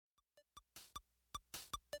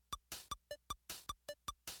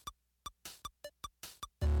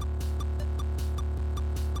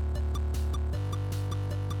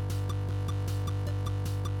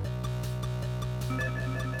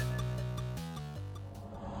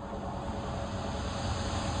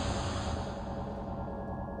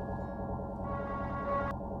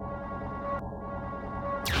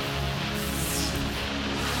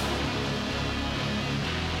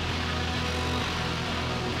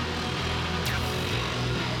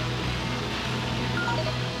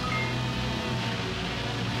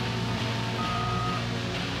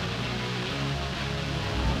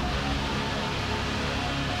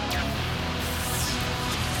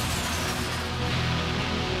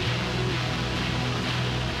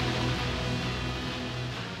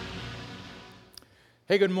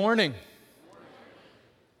Hey, good morning.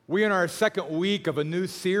 We're in our second week of a new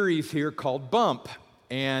series here called Bump,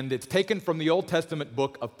 and it's taken from the Old Testament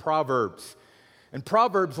book of Proverbs. And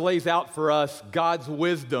Proverbs lays out for us God's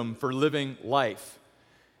wisdom for living life.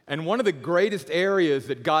 And one of the greatest areas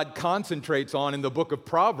that God concentrates on in the book of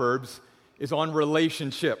Proverbs is on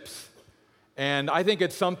relationships. And I think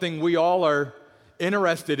it's something we all are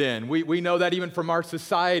interested in. We know that even from our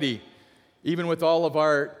society, even with all of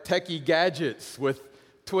our techie gadgets, with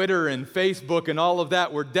Twitter and Facebook and all of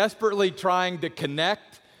that, we're desperately trying to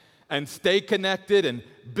connect and stay connected and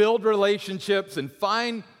build relationships and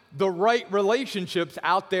find the right relationships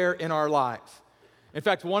out there in our lives. In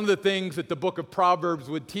fact, one of the things that the book of Proverbs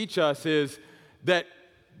would teach us is that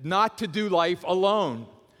not to do life alone,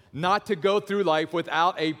 not to go through life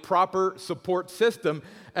without a proper support system.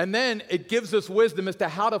 And then it gives us wisdom as to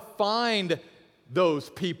how to find those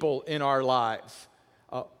people in our lives.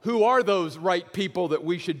 Who are those right people that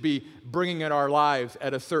we should be bringing in our lives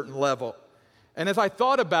at a certain level? And as I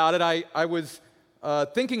thought about it, I was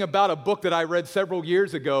thinking about a book that I read several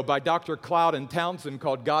years ago by Dr. Cloud Townsend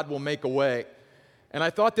called God Will Make a Way. And I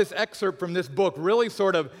thought this excerpt from this book really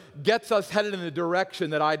sort of gets us headed in the direction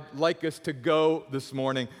that I'd like us to go this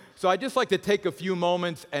morning. So I'd just like to take a few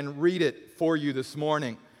moments and read it for you this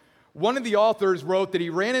morning. One of the authors wrote that he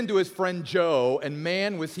ran into his friend Joe, and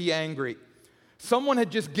man, was he angry. Someone had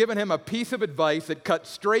just given him a piece of advice that cut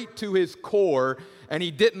straight to his core, and he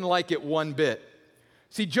didn't like it one bit.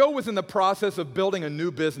 See, Joe was in the process of building a new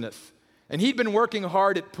business, and he'd been working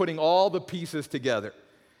hard at putting all the pieces together.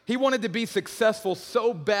 He wanted to be successful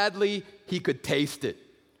so badly he could taste it.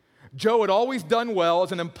 Joe had always done well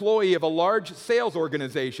as an employee of a large sales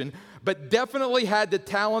organization, but definitely had the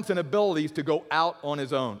talents and abilities to go out on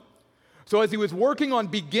his own. So as he was working on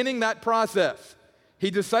beginning that process, he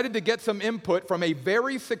decided to get some input from a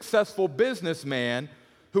very successful businessman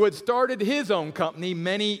who had started his own company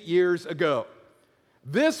many years ago.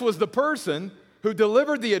 This was the person who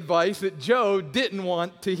delivered the advice that Joe didn't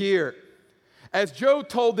want to hear. As Joe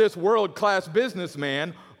told this world-class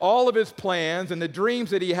businessman all of his plans and the dreams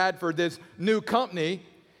that he had for this new company,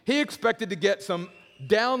 he expected to get some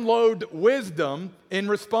download wisdom in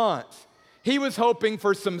response. He was hoping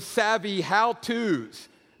for some savvy how-tos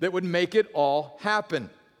that would make it all happen.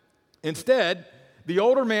 Instead, the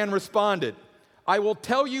older man responded, "I will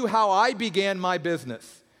tell you how I began my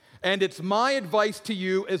business, and it's my advice to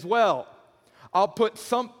you as well. I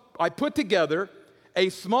put together a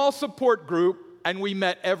small support group, and we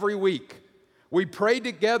met every week. We prayed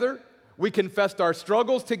together, we confessed our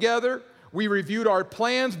struggles together, we reviewed our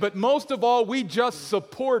plans, but most of all, we just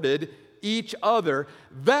supported each other.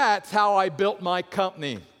 That's how I built my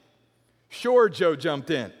company." Sure, Joe jumped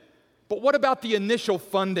in. But what about the initial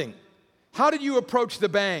funding? How did you approach the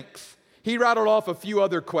banks? He rattled off a few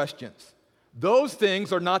other questions. Those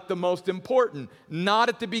things are not the most important, not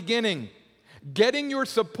at the beginning. Getting your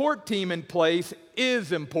support team in place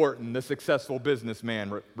is important, the successful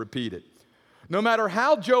businessman repeated. No matter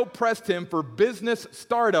how Joe pressed him for business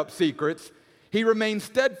startup secrets, he remained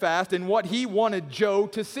steadfast in what he wanted Joe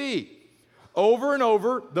to see. Over and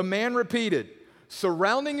over, the man repeated,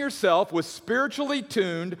 "Surrounding yourself with spiritually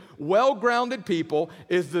tuned, well-grounded people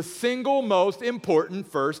is the single most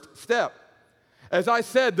important first step." As I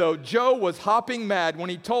said, though, Joe was hopping mad when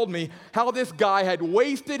he told me how this guy had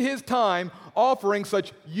wasted his time offering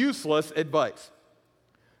such useless advice.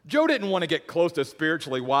 Joe didn't want to get close to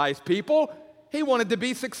spiritually wise people. He wanted to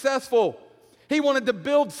be successful. He wanted to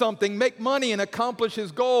build something, make money, and accomplish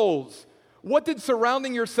his goals. What did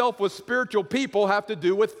surrounding yourself with spiritual people have to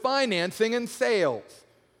do with financing and sales?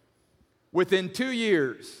 Within 2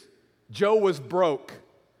 years, Joe was broke.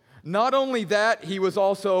 Not only that, he was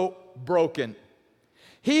also broken.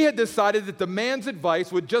 He had decided that the man's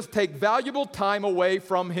advice would just take valuable time away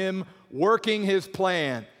from him working his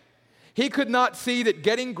plan. He could not see that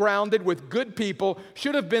getting grounded with good people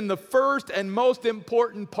should have been the first and most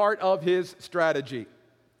important part of his strategy.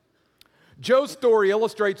 Joe's story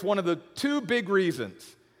illustrates one of the two big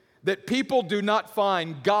reasons that people do not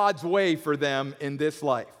find God's way for them in this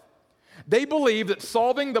life. They believe that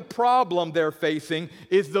solving the problem they're facing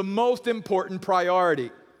is the most important priority,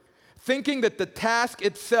 thinking that the task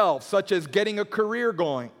itself, such as getting a career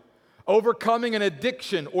going, overcoming an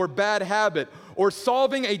addiction or bad habit, or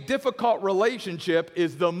solving a difficult relationship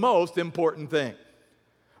is the most important thing.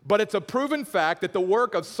 But it's a proven fact that the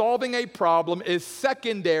work of solving a problem is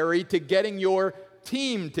secondary to getting your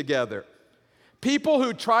team together. People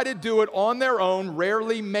who try to do it on their own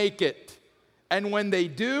rarely make it. And when they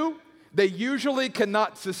do, they usually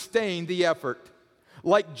cannot sustain the effort.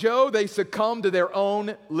 Like Joe, they succumb to their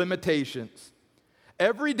own limitations.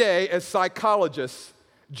 Every day as psychologists,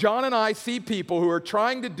 John and I see people who are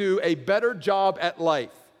trying to do a better job at life,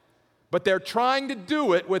 but they're trying to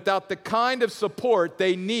do it without the kind of support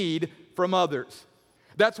they need from others.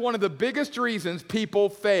 That's one of the biggest reasons people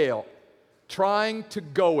fail, trying to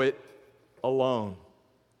go it alone.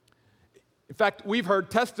 In fact, we've heard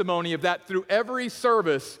testimony of that through every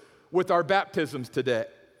service with our baptisms today.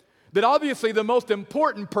 That obviously the most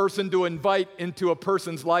important person to invite into a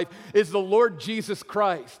person's life is the Lord Jesus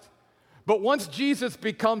Christ. But once Jesus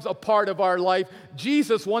becomes a part of our life,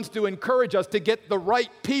 Jesus wants to encourage us to get the right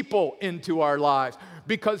people into our lives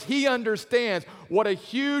because he understands what a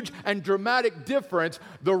huge and dramatic difference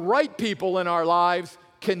the right people in our lives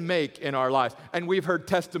can make in our lives. And we've heard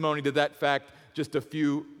testimony to that fact just a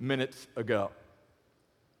few minutes ago.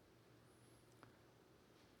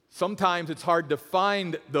 Sometimes it's hard to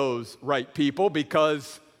find those right people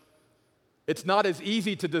because it's not as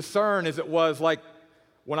easy to discern as it was like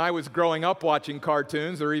when I was growing up watching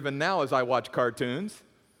cartoons, or even now as I watch cartoons.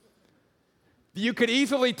 You could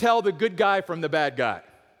easily tell the good guy from the bad guy,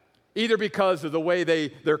 either because of the way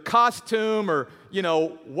their costume or,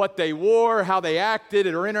 what they wore, how they acted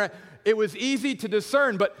or interacted. It was easy to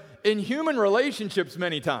discern, but in human relationships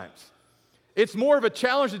many times, it's more of a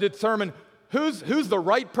challenge to determine who's the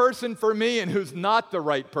right person for me and who's not the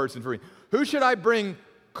right person for me. Who should I bring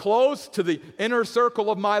close to the inner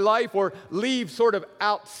circle of my life or leave sort of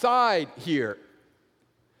outside here?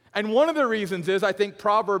 And one of the reasons is, I think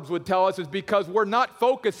Proverbs would tell us, is because we're not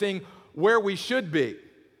focusing where we should be.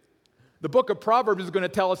 The book of Proverbs is going to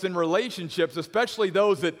tell us in relationships, especially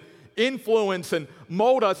those that influence and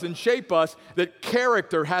mold us and shape us, that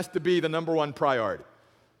character has to be the number one priority.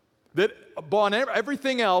 That upon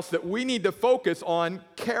everything else, that we need to focus on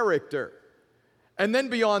character. And then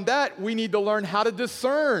beyond that, we need to learn how to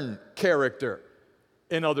discern character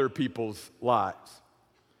in other people's lives.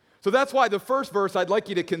 So that's why the first verse I'd like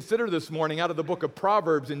you to consider this morning out of the book of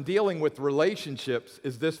Proverbs in dealing with relationships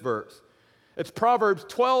is this verse. It's Proverbs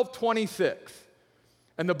 12:26.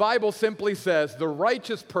 And the Bible simply says, the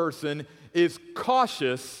righteous person is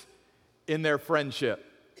cautious in their friendship.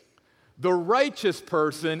 The righteous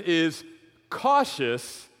person is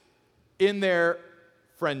cautious in their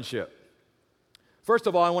friendship. First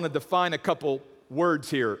of all, I want to define a couple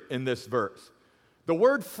words here in this verse. The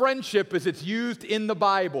word friendship, as it's used in the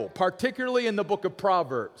Bible, particularly in the book of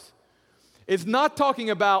Proverbs, is not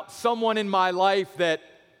talking about someone in my life that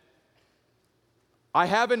I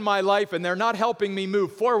have in my life and they're not helping me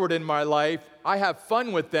move forward in my life. I have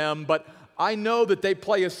fun with them, but I know that they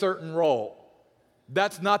play a certain role.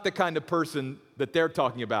 That's not the kind of person that they're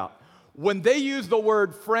talking about. When they use the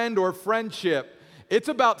word friend or friendship, it's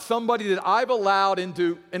about somebody that I've allowed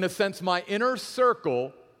into, in a sense, my inner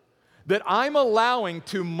circle, that I'm allowing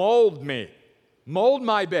to mold me, mold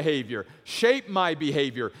my behavior, shape my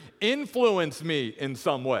behavior, influence me in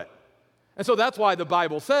some way. And so that's why the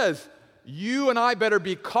Bible says, you and I better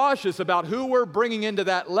be cautious about who we're bringing into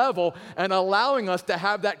that level and allowing us to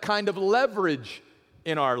have that kind of leverage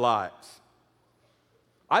in our lives.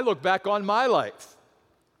 I look back on my life,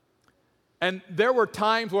 and there were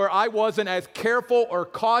times where I wasn't as careful or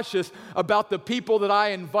cautious about the people that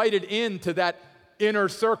I invited into that inner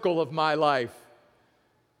circle of my life.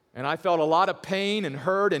 And I felt a lot of pain and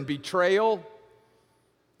hurt and betrayal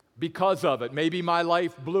because of it. Maybe my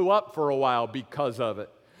life blew up for a while because of it.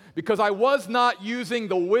 Because I was not using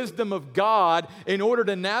the wisdom of God in order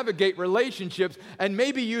to navigate relationships and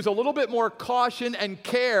maybe use a little bit more caution and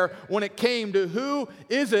care when it came to who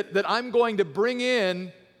is it that I'm going to bring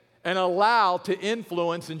in and allow to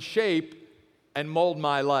influence and shape and mold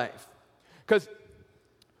my life. Because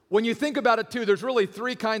when you think about it too, there's really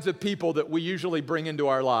three kinds of people that we usually bring into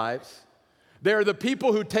our lives. They're the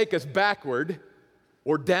people who take us backward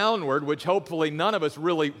or downward, which hopefully none of us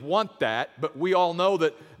really want that, but we all know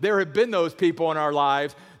that there have been those people in our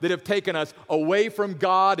lives that have taken us away from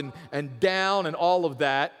God and down and all of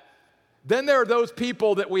that. Then there are those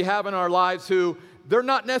people that we have in our lives who they're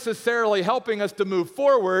not necessarily helping us to move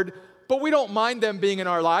forward, but we don't mind them being in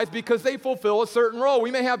our lives because they fulfill a certain role.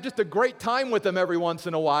 We may have just a great time with them every once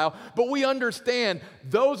in a while, but we understand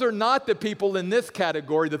those are not the people in this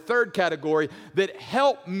category, the third category, that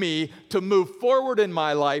help me to move forward in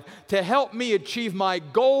my life, to help me achieve my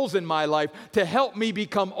goals in my life, to help me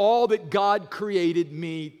become all that God created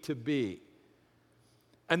me to be.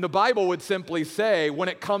 And the Bible would simply say, when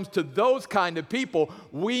it comes to those kind of people,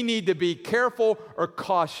 we need to be careful or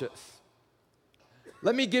cautious.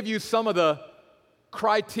 Let me give you some of the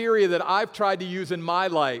criteria that I've tried to use in my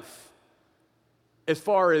life as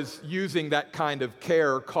far as using that kind of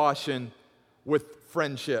care or caution with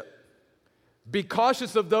friendship. Be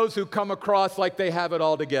cautious of those who come across like they have it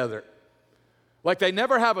all together. Like they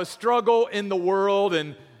never have a struggle in the world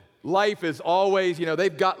and life is always,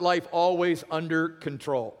 they've got life always under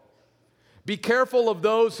control. Be careful of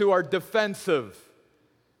those who are defensive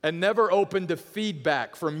and never open to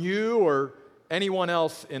feedback from you or anyone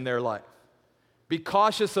else in their life. Be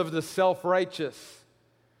cautious of the self-righteous.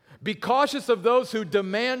 Be cautious of those who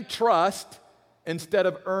demand trust instead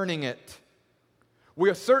of earning it.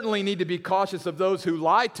 We certainly need to be cautious of those who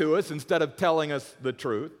lie to us instead of telling us the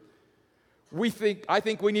truth. I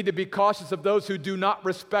think we need to be cautious of those who do not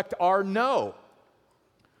respect our no,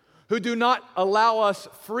 who do not allow us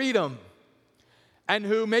freedom, and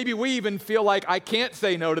who maybe we even feel like I can't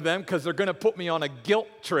say no to them because they're going to put me on a guilt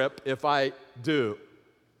trip if I do.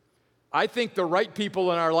 I think the right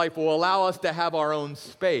people in our life will allow us to have our own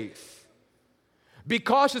space. Be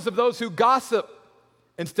cautious of those who gossip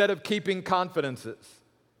instead of keeping confidences.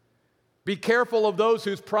 Be careful of those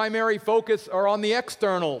whose primary focus are on the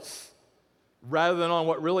externals rather than on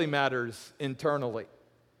what really matters internally.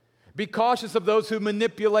 Be cautious of those who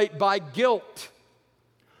manipulate by guilt,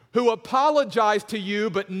 who apologize to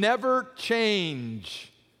you but never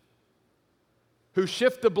change, who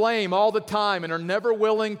shift the blame all the time and are never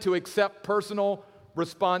willing to accept personal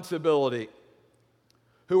responsibility,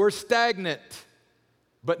 who are stagnant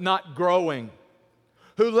but not growing,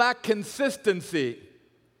 who lack consistency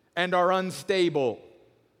and are unstable,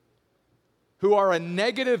 who are a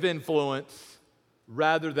negative influence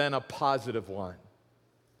rather than a positive one.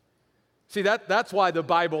 See, that's why the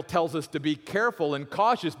Bible tells us to be careful and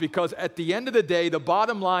cautious, because at the end of the day, the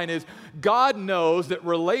bottom line is God knows that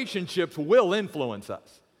relationships will influence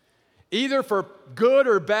us. Either for good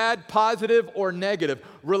or bad, positive or negative,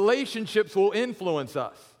 relationships will influence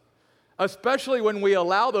us, especially when we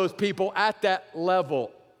allow those people at that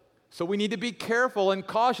level. So we need to be careful and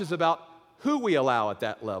cautious about who we allow at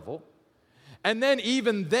that level. And then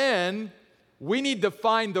even then, we need to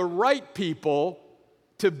find the right people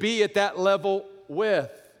to be at that level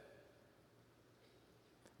with.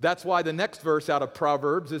 That's why the next verse out of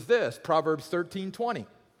Proverbs is this, Proverbs 13:20,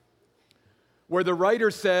 where the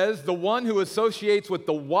writer says, "The one who associates with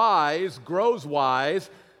the wise grows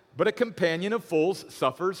wise, but a companion of fools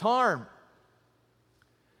suffers harm."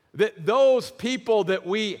 That those people that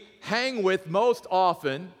we hang with most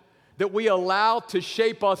often, that we allow to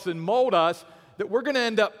shape us and mold us, that we're going to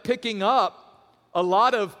end up picking up a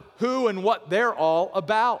lot of who and what they're all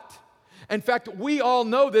about. In fact, we all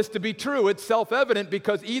know this to be true. It's self-evident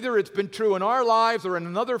because either it's been true in our lives or in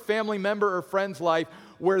another family member or friend's life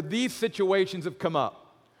where these situations have come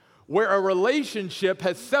up, where a relationship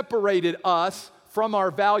has separated us from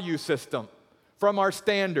our value system, from our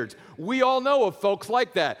standards. We all know of folks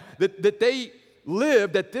like that they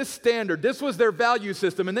lived at this standard. This was their value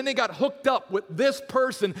system, and then they got hooked up with this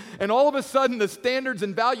person, and all of a sudden the standards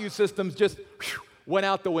and value systems just went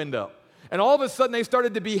out the window. And all of a sudden they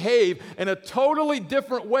started to behave in a totally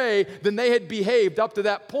different way than they had behaved up to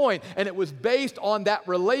that point, and it was based on that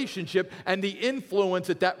relationship and the influence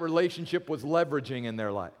that that relationship was leveraging in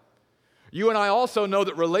their life. You and I also know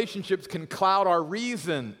that relationships can cloud our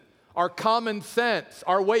reason, our common sense,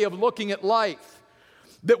 our way of looking at life.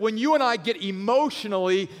 That when you and I get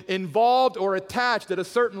emotionally involved or attached at a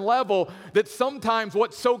certain level, that sometimes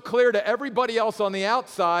what's so clear to everybody else on the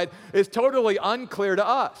outside is totally unclear to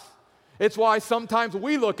us. It's why sometimes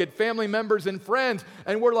we look at family members and friends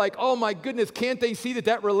and we're like, oh my goodness, can't they see that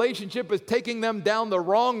that relationship is taking them down the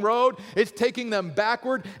wrong road? It's taking them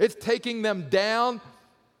backward. It's taking them down.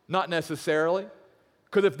 Not necessarily.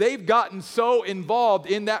 Because if they've gotten so involved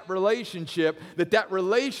in that relationship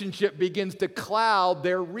begins to cloud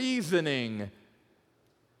their reasoning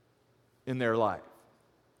in their life.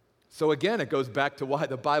 So again, it goes back to why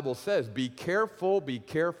the Bible says, be careful, be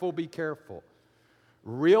careful, be careful.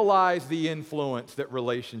 Realize the influence that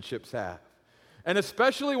relationships have. And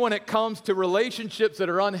especially when it comes to relationships that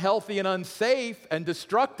are unhealthy and unsafe and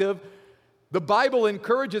destructive, the Bible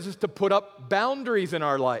encourages us to put up boundaries in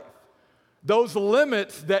our life. Those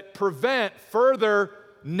limits that prevent further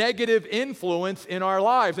negative influence in our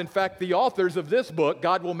lives. In fact, the authors of this book,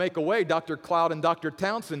 God Will Make a Way, Dr. Cloud and Dr.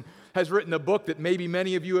 Townsend, has written a book that maybe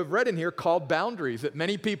many of you have read in here called Boundaries, that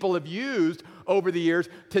many people have used over the years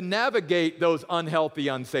to navigate those unhealthy,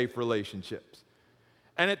 unsafe relationships.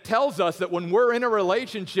 And it tells us that when we're in a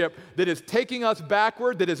relationship that is taking us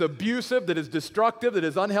backward, that is abusive, that is destructive, that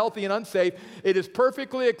is unhealthy and unsafe, it is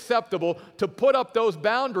perfectly acceptable to put up those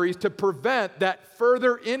boundaries to prevent that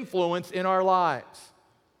further influence in our lives.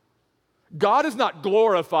 God is not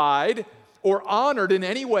glorified or honored in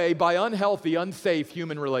any way by unhealthy, unsafe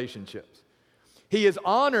human relationships. He is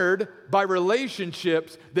honored by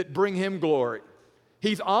relationships that bring him glory.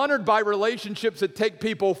 He's honored by relationships that take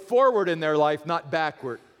people forward in their life, not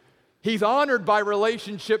backward. He's honored by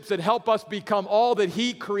relationships that help us become all that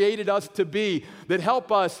he created us to be, that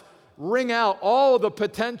help us wring out all the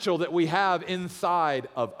potential that we have inside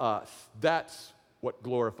of us. That's what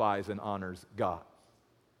glorifies and honors God.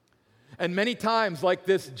 And many times, like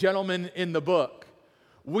this gentleman in the book,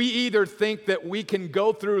 we either think that we can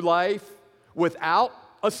go through life without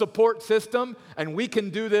a support system and we can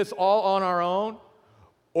do this all on our own,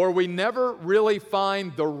 or we never really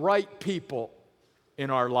find the right people in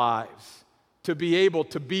our lives to be able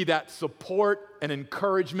to be that support and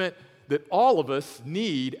encouragement that all of us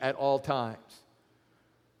need at all times.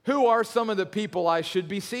 Who are some of the people I should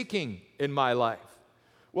be seeking in my life?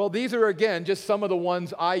 Well, these are, again, just some of the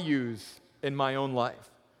ones I use in my own life.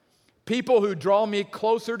 People who draw me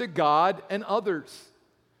closer to God and others.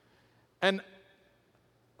 And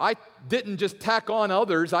I didn't just tack on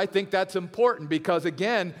others. I think that's important because,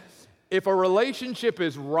 again, if a relationship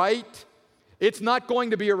is right, it's not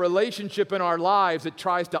going to be a relationship in our lives that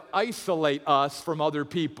tries to isolate us from other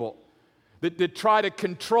people, that try to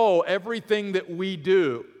control everything that we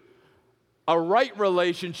do. A right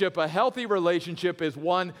relationship, a healthy relationship, is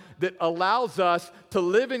one that allows us to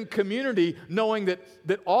live in community, knowing that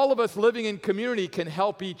all of us living in community can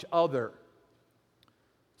help each other.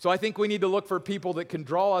 So I think we need to look for people that can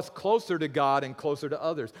draw us closer to God and closer to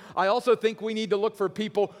others. I also think we need to look for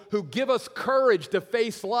people who give us courage to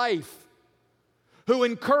face life, who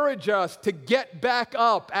encourage us to get back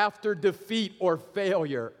up after defeat or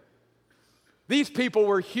failure. These people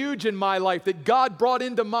were huge in my life that God brought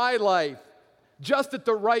into my life just at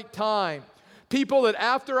the right time. People that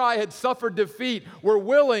after I had suffered defeat were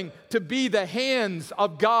willing to be the hands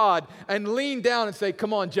of God and lean down and say,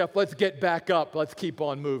 come on, Jeff, let's get back up. Let's keep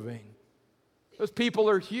on moving. Those people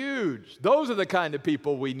are huge. Those are the kind of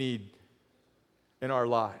people we need in our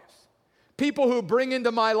lives. People who bring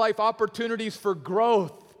into my life opportunities for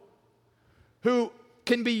growth, who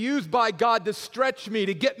can be used by God to stretch me,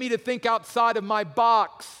 to get me to think outside of my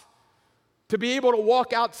box, to be able to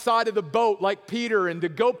walk outside of the boat like Peter and to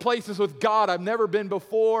go places with God I've never been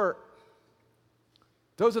before.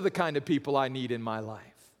 Those are the kind of people I need in my life.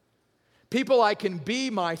 People I can be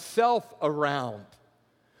myself around.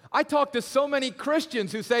 I talk to so many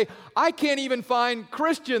Christians who say, I can't even find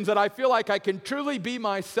Christians that I feel like I can truly be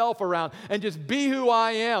myself around and just be who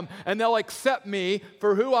I am, and they'll accept me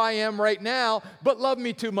for who I am right now, but love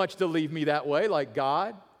me too much to leave me that way, like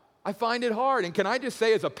God. I find it hard. And can I just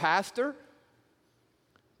say, as a pastor,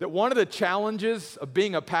 that one of the challenges of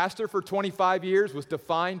being a pastor for 25 years was to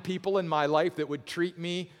find people in my life that would treat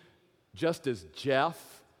me just as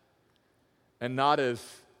Jeff and not as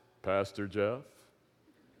Pastor Jeff,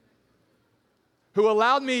 who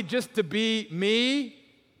allowed me just to be me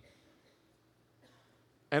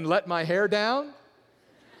and let my hair down.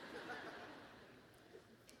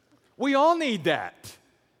 We all need that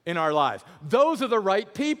in our lives. Those are the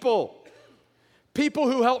right people.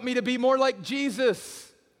 People who help me to be more like Jesus.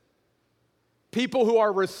 People who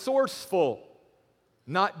are resourceful,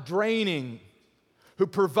 not draining, who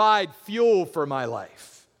provide fuel for my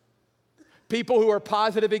life. People who are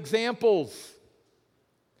positive examples.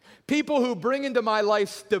 People who bring into my life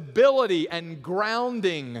stability and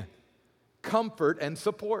grounding, comfort and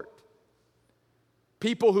support.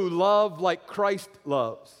 People who love like Christ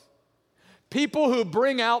loves. People who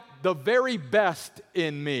bring out the very best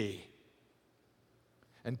in me.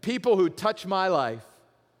 And people who touch my life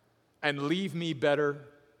and leave me better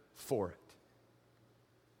for it.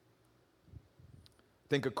 I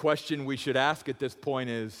think a question we should ask at this point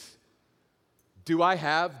is, do I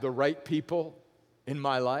have the right people in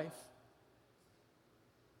my life?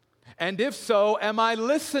 And if so, am I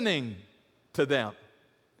listening to them?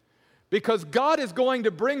 Because God is going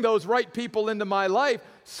to bring those right people into my life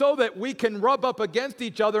so that we can rub up against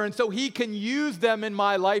each other and so He can use them in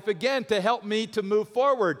my life again to help me to move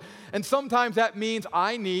forward. And sometimes that means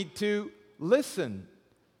I need to listen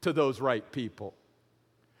to those right people.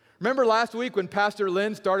 Remember last week when Pastor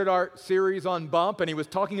Lynn started our series on Bump and he was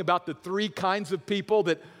talking about the 3 kinds of people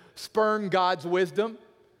that spurn God's wisdom?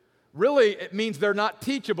 Really, it means they're not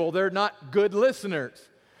teachable, they're not good listeners.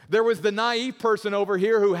 There was the naive person over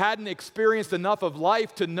here who hadn't experienced enough of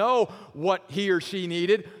life to know what he or she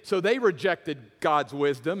needed, so they rejected God's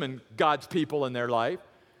wisdom and God's people in their life.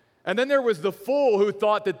 And then there was the fool who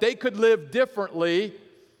thought that they could live differently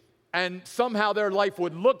and somehow their life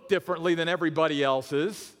would look differently than everybody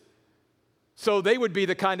else's. So they would be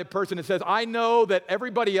the kind of person that says, I know that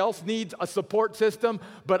everybody else needs a support system,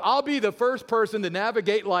 but I'll be the first person to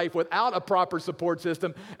navigate life without a proper support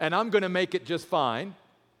system, and I'm going to make it just fine.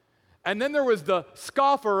 And then there was the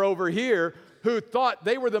scoffer over here who thought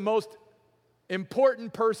they were the most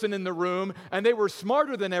important person in the room, and they were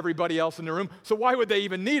smarter than everybody else in the room, so why would they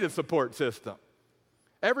even need a support system?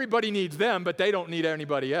 Everybody needs them, but they don't need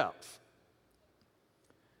anybody else.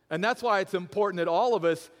 And that's why it's important that all of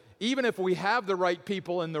us, even if we have the right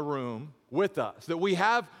people in the room with us, that we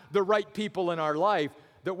have the right people in our life,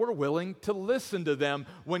 that we're willing to listen to them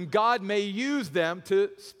when God may use them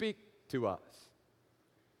to speak to us.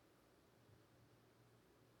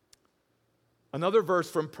 Another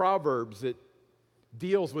verse from Proverbs that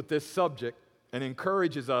deals with this subject and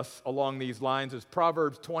encourages us along these lines is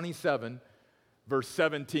Proverbs 27, verse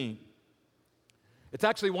 17. It's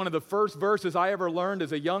actually one of the first verses I ever learned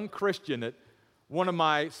as a young Christian. That one of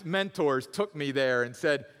my mentors took me there and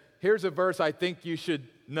said, here's a verse I think you should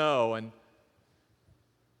know. And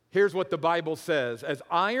here's what the Bible says. As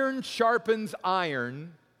iron sharpens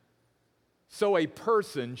iron, so a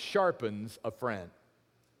person sharpens a friend.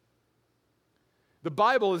 The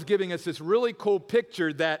Bible is giving us this really cool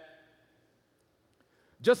picture that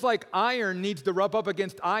just like iron needs to rub up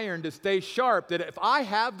against iron to stay sharp, that if I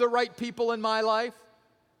have the right people in my life,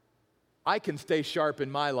 I can stay sharp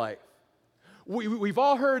in my life. We've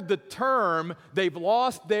all heard the term, they've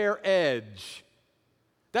lost their edge.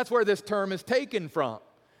 That's where this term is taken from.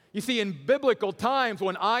 You see, in biblical times,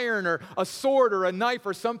 when iron or a sword or a knife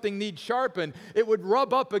or something needs sharpened, it would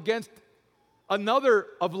rub up against another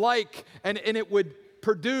of like, and it would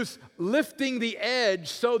produce lifting the edge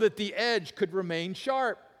so that the edge could remain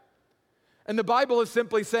sharp. And the Bible is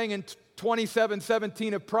simply saying in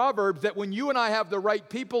 27:17 of Proverbs that when you and I have the right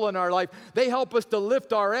people in our life, they help us to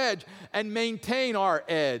lift our edge and maintain our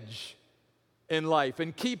edge in life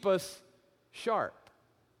and keep us sharp.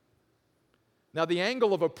 Now, the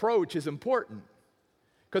angle of approach is important.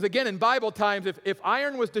 Because again, in Bible times, if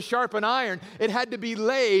iron was to sharpen iron, it had to be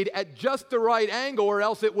laid at just the right angle or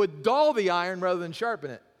else it would dull the iron rather than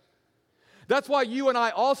sharpen it. That's why you and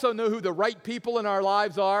I also know who the right people in our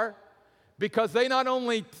lives are, because they not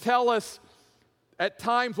only tell us at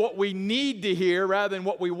times what we need to hear rather than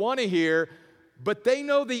what we want to hear, but they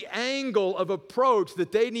know the angle of approach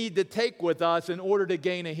that they need to take with us in order to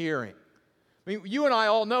gain a hearing. I mean, you and I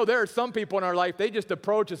all know there are some people in our life, they just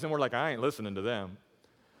approach us and we're like, I ain't listening to them.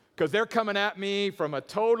 Because they're coming at me from a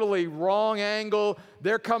totally wrong angle.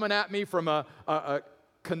 They're coming at me from a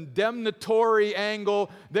condemnatory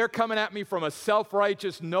angle. They're coming at me from a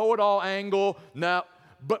self-righteous, know-it-all angle. No,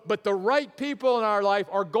 but the right people in our life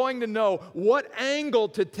are going to know what angle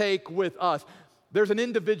to take with us. There's an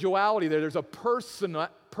individuality there. There's a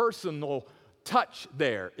personal touch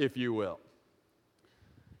there, if you will.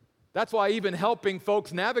 That's why even helping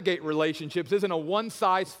folks navigate relationships isn't a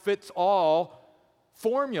one-size-fits-all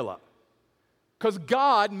formula. Because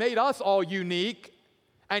God made us all unique,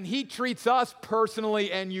 and He treats us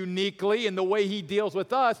personally and uniquely in the way He deals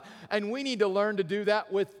with us, and we need to learn to do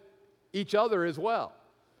that with each other as well.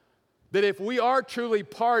 That if we are truly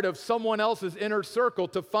part of someone else's inner circle,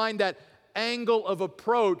 to find that angle of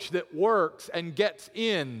approach that works and gets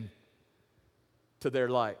in to their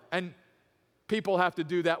life. And people have to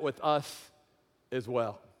do that with us as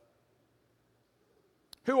well.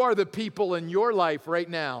 Who are the people in your life right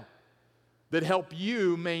now that help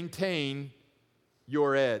you maintain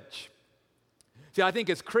your edge? See, I think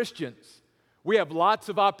as Christians, we have lots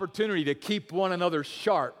of opportunity to keep one another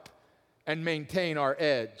sharp and maintain our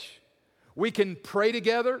edge. We can pray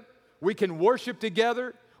together, we can worship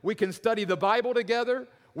together, we can study the Bible together,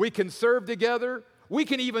 we can serve together, we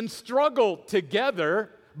can even struggle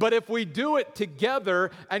together. But if we do it together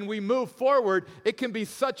and we move forward, it can be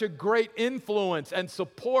such a great influence and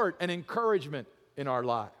support and encouragement in our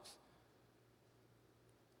lives.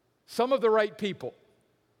 Some of the right people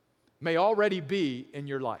may already be in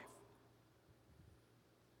your life.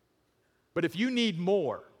 But if you need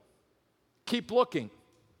more, keep looking,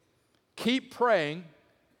 keep praying,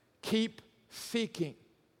 keep seeking.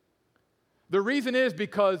 The reason is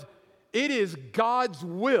because it is God's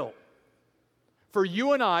will for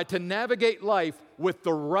you and I to navigate life with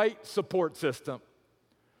the right support system.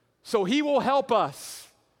 So He will help us.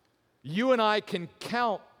 You and I can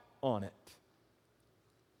count on it.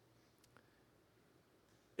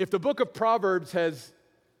 If the book of Proverbs has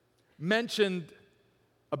mentioned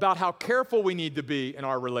about how careful we need to be in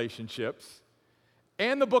our relationships,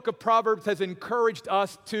 and the book of Proverbs has encouraged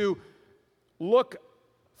us to look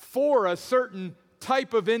for a certain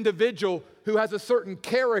type of individual who has a certain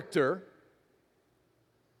character,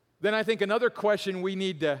 then I think another question we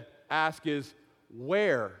need to ask is,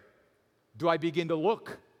 where do I begin to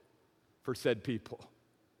look for said people?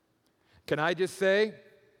 Can I just say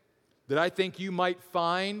that I think you might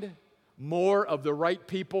find more of the right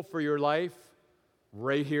people for your life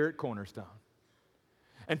right here at Cornerstone.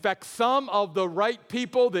 In fact, some of the right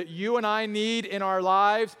people that you and I need in our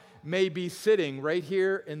lives may be sitting right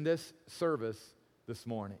here in this service this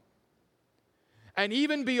morning. And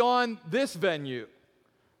even beyond this venue,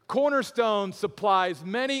 Cornerstone supplies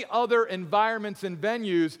many other environments and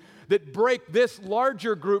venues that break this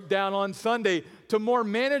larger group down on Sunday to more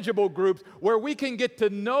manageable groups where we can get to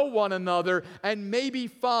know one another and maybe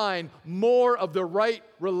find more of the right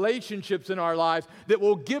relationships in our lives that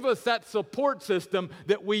will give us that support system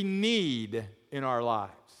that we need in our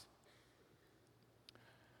lives.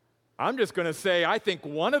 I'm just going to say, I think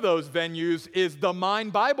one of those venues is the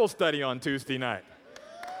Mind Bible Study on Tuesday night.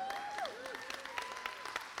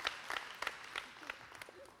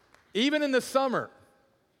 Even in the summer,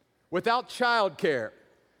 without childcare,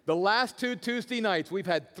 the last 2 Tuesday nights, we've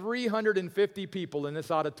had 350 people in this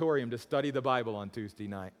auditorium to study the Bible on Tuesday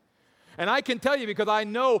night. And I can tell you, because I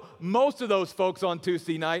know most of those folks on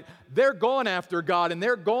Tuesday night, they're going after God and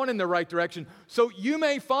they're going in the right direction. So you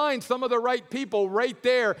may find some of the right people right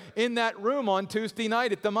there in that room on Tuesday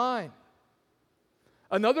night at the Mine.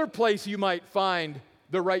 Another place you might find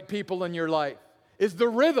the right people in your life is the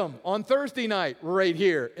Rhythm on Thursday night right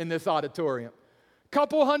here in this auditorium.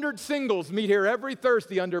 Couple hundred singles meet here every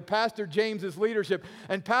Thursday under Pastor James's leadership,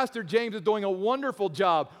 and Pastor James is doing a wonderful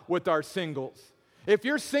job with our singles. If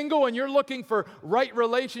you're single and you're looking for right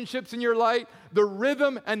relationships in your life, the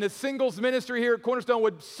Rhythm and the singles ministry here at Cornerstone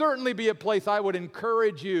would certainly be a place I would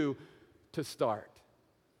encourage you to start.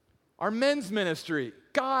 Our men's ministry,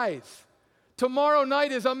 guys, tomorrow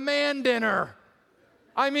night is a man dinner.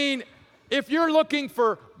 I mean, if you're looking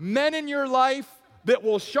for men in your life that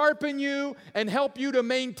will sharpen you and help you to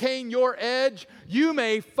maintain your edge, you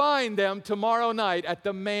may find them tomorrow night at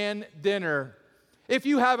the man dinner. If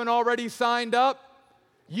you haven't already signed up,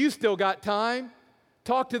 you still got time.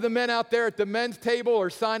 Talk to the men out there at the men's table or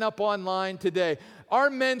sign up online today. Our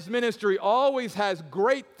men's ministry always has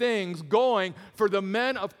great things going for the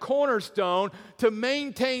men of Cornerstone to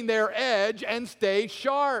maintain their edge and stay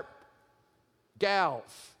sharp.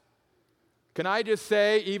 Gals, can I just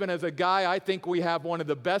say, even as a guy, I think we have one of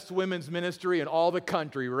the best women's ministry in all the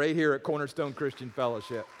country right here at Cornerstone Christian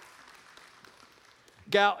Fellowship.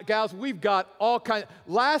 Gals, we've got all kinds.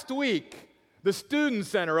 Last week, the student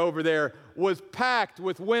center over there was packed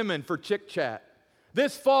with women for Chick Chat.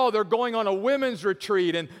 This fall, they're going on a women's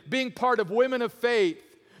retreat and being part of Women of Faith.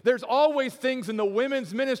 There's always things in the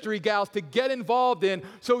women's ministry, gals, to get involved in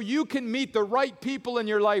so you can meet the right people in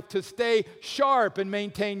your life to stay sharp and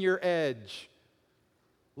maintain your edge.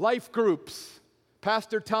 Life groups.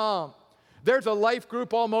 Pastor Tom, there's a life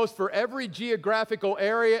group almost for every geographical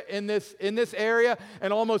area in this area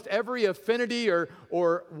and almost every affinity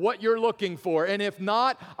or what you're looking for. And if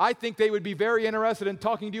not, I think they would be very interested in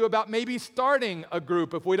talking to you about maybe starting a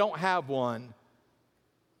group if we don't have one.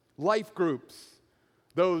 Life groups.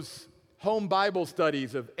 Those home Bible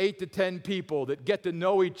studies of 8 to 10 people that get to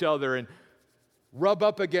know each other and rub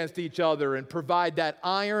up against each other and provide that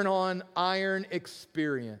iron-on-iron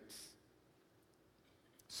experience.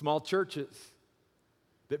 Small churches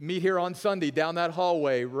that meet here on Sunday down that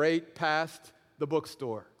hallway right past the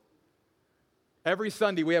bookstore. Every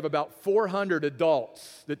Sunday we have about 400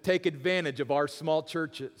 adults that take advantage of our small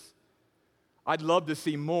churches. I'd love to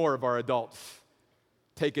see more of our adults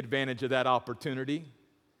take advantage of that opportunity,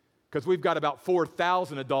 because we've got about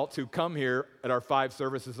 4,000 adults who come here at our 5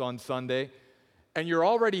 services on Sunday, and you're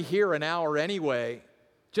already here an hour anyway.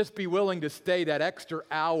 Just be willing to stay that extra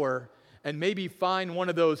hour and maybe find one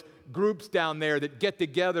of those groups down there that get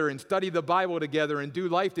together and study the Bible together and do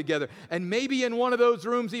life together. And maybe in one of those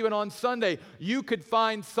rooms, even on Sunday, you could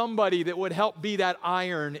find somebody that would help be that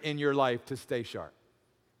iron in your life to stay sharp.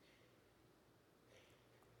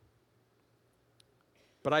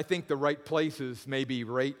 But I think the right places may be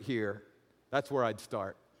right here. That's where I'd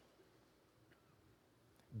start.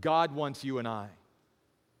 God wants you and I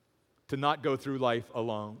to not go through life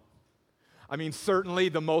alone. I mean, certainly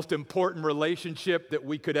the most important relationship that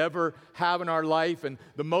we could ever have in our life and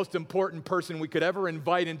the most important person we could ever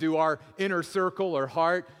invite into our inner circle or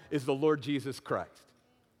heart is the Lord Jesus Christ.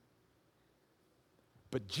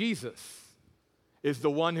 But Jesus is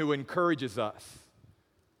the one who encourages us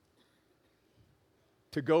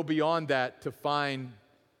to go beyond that, to find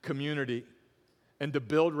community and to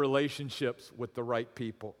build relationships with the right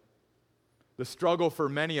people. The struggle for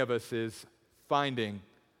many of us is finding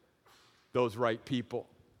those right people.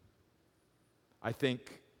 I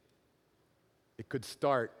think it could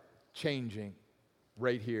start changing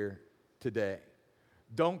right here today.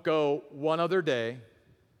 Don't go one other day.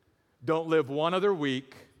 Don't live one other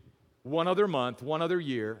week, one other month, one other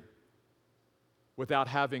year without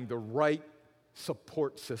having the right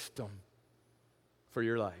support system for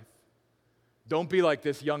your life. Don't be like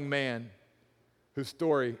this young man whose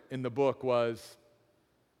story in the book was,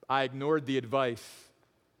 I ignored the advice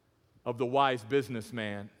of the wise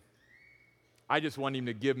businessman. I just want him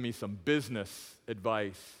to give me some business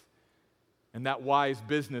advice. And that wise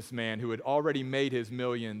businessman who had already made his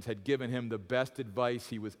millions had given him the best advice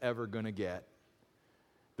he was ever going to get.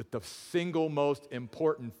 That the single most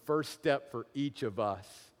important first step for each of us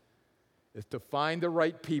is to find the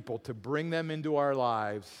right people, to bring them into our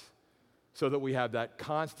lives so that we have that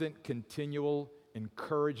constant, continual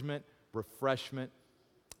encouragement, refreshment,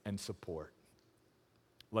 and support.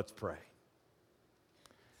 Let's pray.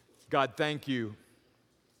 God, thank you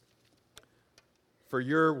for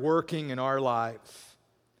your working in our lives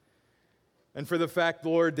and for the fact,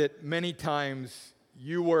 Lord, that many times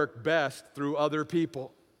you work best through other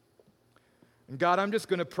people. And God, I'm just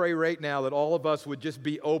going to pray right now that all of us would just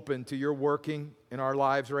be open to your working in our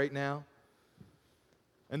lives right now.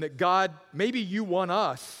 And that God, maybe you want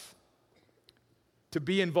us to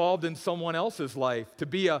be involved in someone else's life, to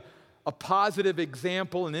be a positive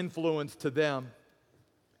example and influence to them.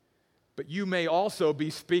 But you may also be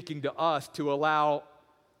speaking to us to allow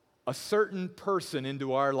a certain person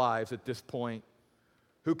into our lives at this point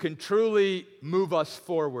who can truly move us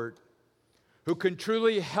forward, who can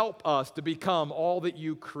truly help us to become all that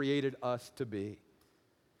you created us to be.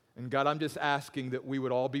 And God, I'm just asking that we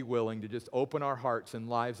would all be willing to just open our hearts and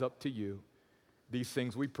lives up to you. These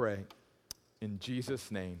things we pray in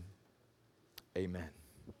Jesus' name, amen.